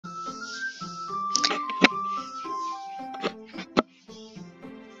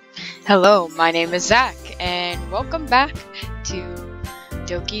Hello, my name is Zach, and welcome back to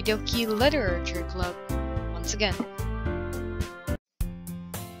Doki Literature Club once again.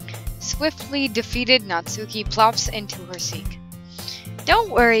 Swiftly defeated, Natsuki plops into her seat.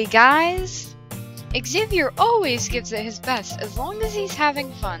 Don't worry, guys. Xavier always gives it his best as long as he's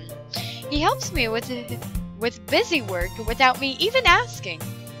having fun. He helps me with busy work without me even asking.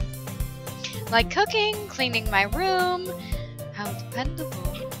 Like cooking, cleaning my room. How dependable.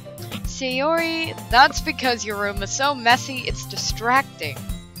 Sayori, that's because your room is so messy it's distracting.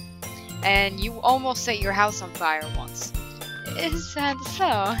 And you almost set your house on fire once. Is that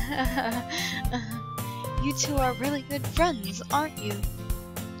so? You two are really good friends, aren't you?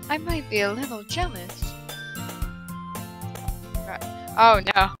 I might be a little jealous. Oh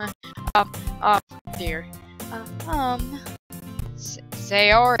no. Oh dear.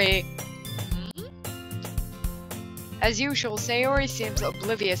 Sayori. As usual, Sayori seems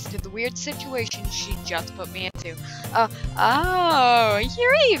oblivious to the weird situation she just put me into. Oh,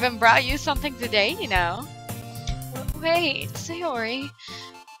 Yuri even brought you something today, you know. Wait, Sayori.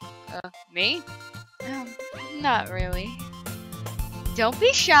 Me? Not really. Don't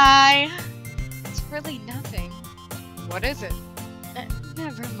be shy. It's really nothing. What is it?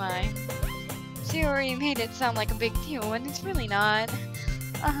 Never mind. Sayori made it sound like a big deal when it's really not.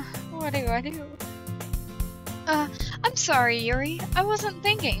 What do I do? I'm sorry, Yuri. I wasn't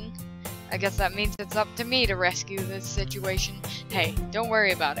thinking. I guess that means it's up to me to rescue this situation. Hey, don't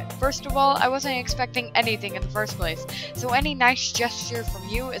worry about it. First of all, I wasn't expecting anything in the first place, so any nice gesture from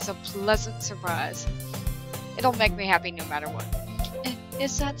you is a pleasant surprise. It'll make me happy no matter what.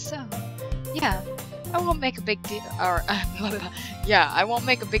 Is that so? Yeah. I won't make a big deal, yeah, I won't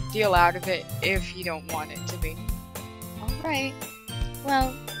make a big deal out of it if you don't want it to be. Alright.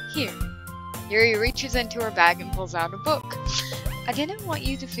 Well, here. Yuri reaches into her bag and pulls out a book. I didn't want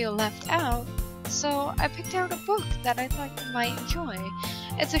you to feel left out, so I picked out a book that I thought you might enjoy.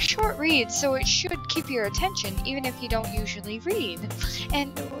 It's a short read, so it should keep your attention even if you don't usually read.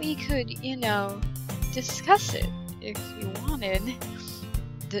 And we could, you know, discuss it if you wanted.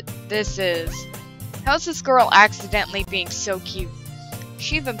 How's this girl accidentally being so cute?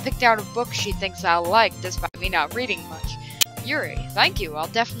 She even picked out a book she thinks I'll like despite me not reading much. Yuri, thank you, I'll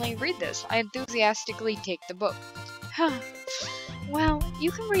definitely read this. I enthusiastically take the book. Huh. Well, you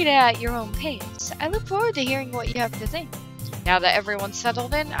can read it at your own pace. I look forward to hearing what you have to think. Now that everyone's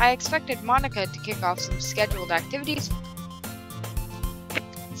settled in, I expected Monica to kick off some scheduled activities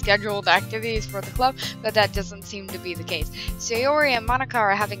for the club, but that doesn't seem to be the case. Sayori and Monica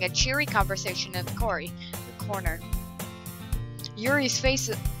are having a cheery conversation in the corner. Yuri's face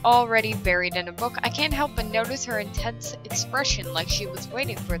is already buried in a book. I can't help but notice her intense expression like she was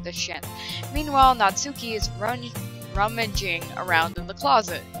waiting for this chance. Meanwhile, Natsuki is rummaging around in the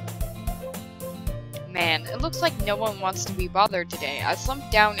closet. Man, it looks like no one wants to be bothered today. I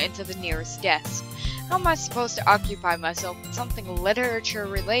slumped down into the nearest desk. How am I supposed to occupy myself with something literature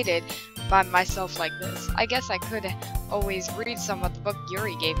related by myself like this? I guess I could always read some of the book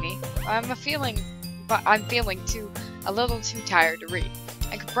Yuri gave me. I'm feeling a little too tired to read.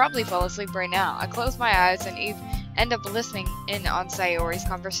 I could probably fall asleep right now. I close my eyes and end up listening in on Sayori's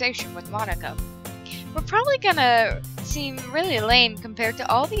conversation with Monica. We're probably gonna seem really lame compared to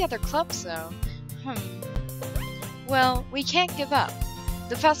all the other clubs though. Well, we can't give up.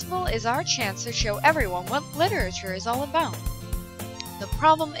 The festival is our chance to show everyone what literature is all about. The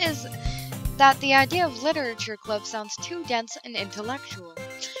problem is that the idea of literature club sounds too dense and intellectual.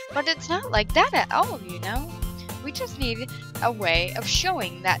 But it's not like that at all, you know? We just need a way of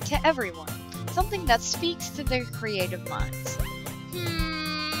showing that to everyone. Something that speaks to their creative minds.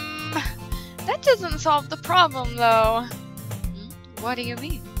 That doesn't solve the problem, though. What do you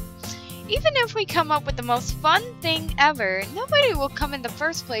mean? Even if we come up with the most fun thing ever, nobody will come in the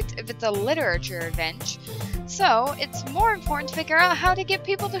first place if it's a literature event. So, it's more important to figure out how to get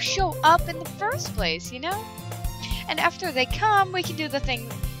people to show up in the first place, you know? And after they come, we can do the thing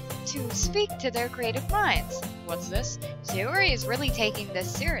to speak to their creative minds. What's this? Sayori is really taking this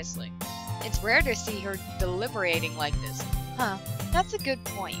seriously. It's rare to see her deliberating like this. Huh, that's a good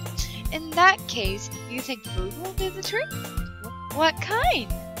point. In that case, do you think food will do the trick? What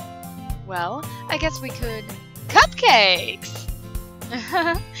kind? Well, I guess we could... Cupcakes!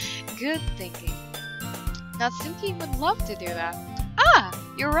 Good thinking. Natsuki would love to do that. Ah,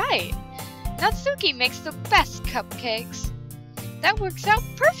 you're right. Natsuki makes the best cupcakes. That works out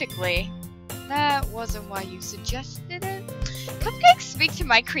perfectly. That wasn't why you suggested it. Cupcakes speak to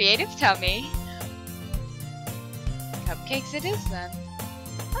my creative tummy. Cupcakes it is then.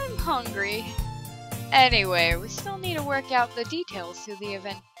 I'm hungry. Anyway, we still need to work out the details to the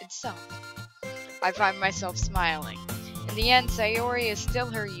event itself. I find myself smiling. In the end, Sayori is still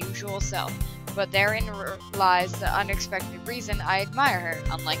her usual self, but therein lies the unexpected reason I admire her.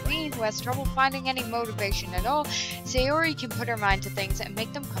 Unlike me, who has trouble finding any motivation at all, Sayori can put her mind to things and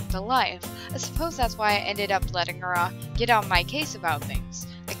make them come to life. I suppose that's why I ended up letting her get on my case about things.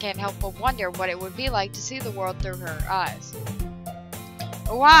 I can't help but wonder what it would be like to see the world through her eyes.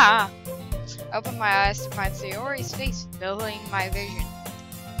 Wow! I open my eyes to find Sayori's face filling my vision.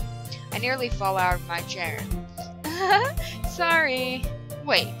 I nearly fall out of my chair. Sorry.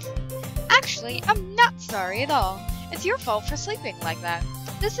 Wait. Actually, I'm not sorry at all. It's your fault for sleeping like that.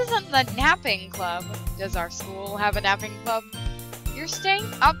 This isn't the napping club. Does our school have a napping club? You're staying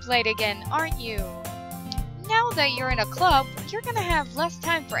up late again, aren't you? Now that you're in a club, you're gonna have less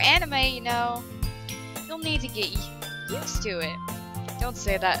time for anime, you know. You'll need to get used to it. Don't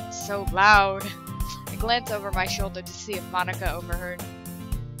say that so loud. I glance over my shoulder to see if Monica overheard.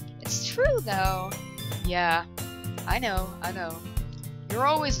 It's true, though. Yeah, I know. You're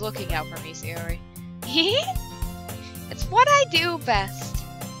always looking out for me, Sayori. It's what I do best.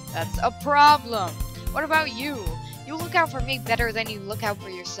 That's a problem. What about you? You look out for me better than you look out for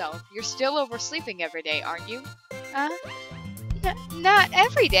yourself. You're still oversleeping every day, aren't you? Not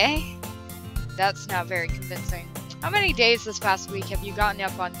every day. That's not very convincing. How many days this past week have you gotten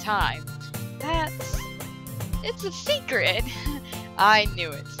up on time? It's a secret. I knew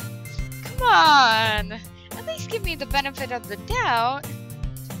it. Come on. At least give me the benefit of the doubt.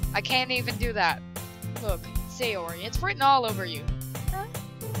 I can't even do that. Look, Sayori, it's written all over you. Huh?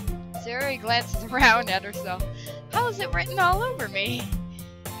 Sayori glances around at herself. How is it written all over me?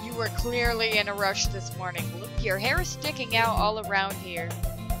 You were clearly in a rush this morning. Look, your hair is sticking out all around here.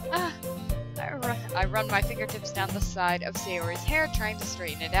 I run my fingertips down the side of Sayori's hair, trying to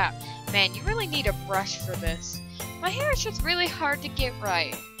straighten it out. Man, you really need a brush for this. My hair is just really hard to get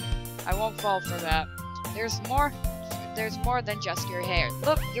right. I won't fall for that. There's more than just your hair.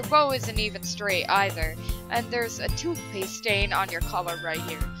 Look, your bow isn't even straight either. And there's a toothpaste stain on your collar right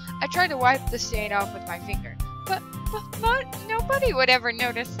here. I tried to wipe the stain off with my finger. But nobody would ever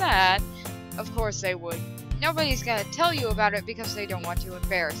notice that. Of course they would. Nobody's gonna tell you about it because they don't want to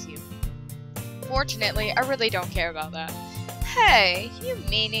embarrass you. Fortunately, I really don't care about that. Hey, you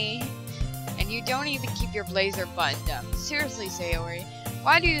meanie. And you don't even keep your blazer buttoned up. Seriously, Sayori,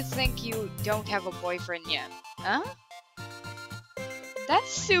 why do you think you don't have a boyfriend yet? Huh? That's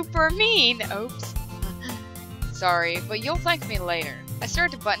super mean. Oops. Sorry, but you'll thank me later. I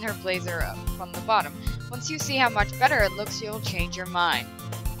started to button her blazer up from the bottom. Once you see how much better it looks, you'll change your mind.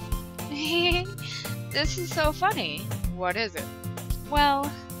 This is so funny. What is it?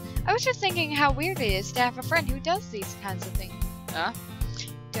 Well, I was just thinking how weird it is to have a friend who does these kinds of things. Huh?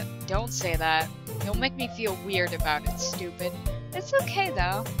 Don't say that. You'll make me feel weird about it, stupid. It's okay,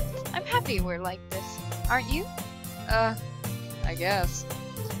 though. I'm happy we're like this. Aren't you? I guess.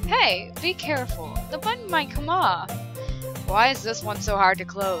 Hey, be careful. The button might come off. Why is this one so hard to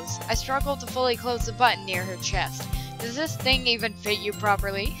close? I struggle to fully close the button near her chest. Does this thing even fit you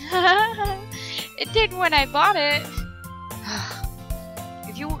properly? It did when I bought it.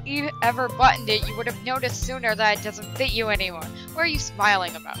 If you ever buttoned it, you would have noticed sooner that it doesn't fit you anymore. What are you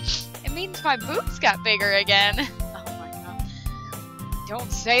smiling about? It means my boobs got bigger again. Oh my god.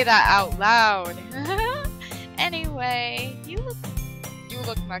 Don't say that out loud. Anyway, you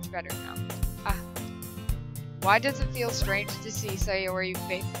look much better now. Why does it feel strange to see Sayori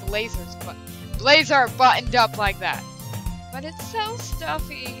blazer buttoned up like that? But it's so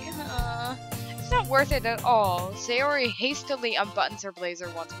stuffy. It's not worth it at all. Sayori hastily unbuttons her blazer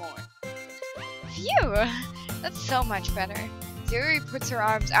once more. Phew! That's so much better. Sayori puts her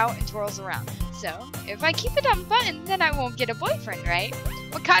arms out and twirls around. So, if I keep it unbuttoned, then I won't get a boyfriend, right?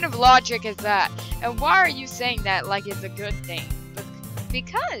 What kind of logic is that? And why are you saying that like it's a good thing?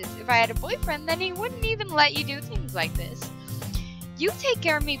 Because if I had a boyfriend, then he wouldn't even let you do things like this. You take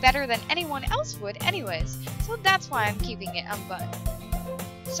care of me better than anyone else would anyways, so that's why I'm keeping it unbuttoned.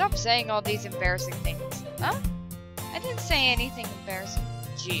 Stop saying all these embarrassing things. Huh? I didn't say anything embarrassing.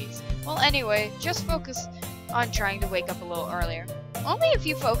 Jeez. Well, anyway, just focus on trying to wake up a little earlier. Only if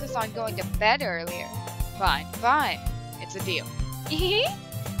you focus on going to bed earlier. Fine. It's a deal.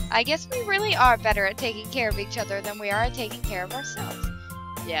 I guess we really are better at taking care of each other than we are at taking care of ourselves.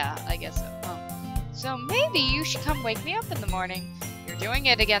 Yeah, I guess so. So maybe you should come wake me up in the morning. You're doing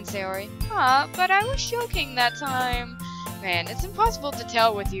it again, Sayori. But I was joking that time. Man, it's impossible to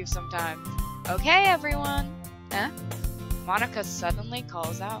tell with you sometimes. Okay, everyone. Monica suddenly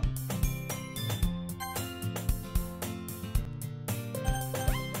calls out.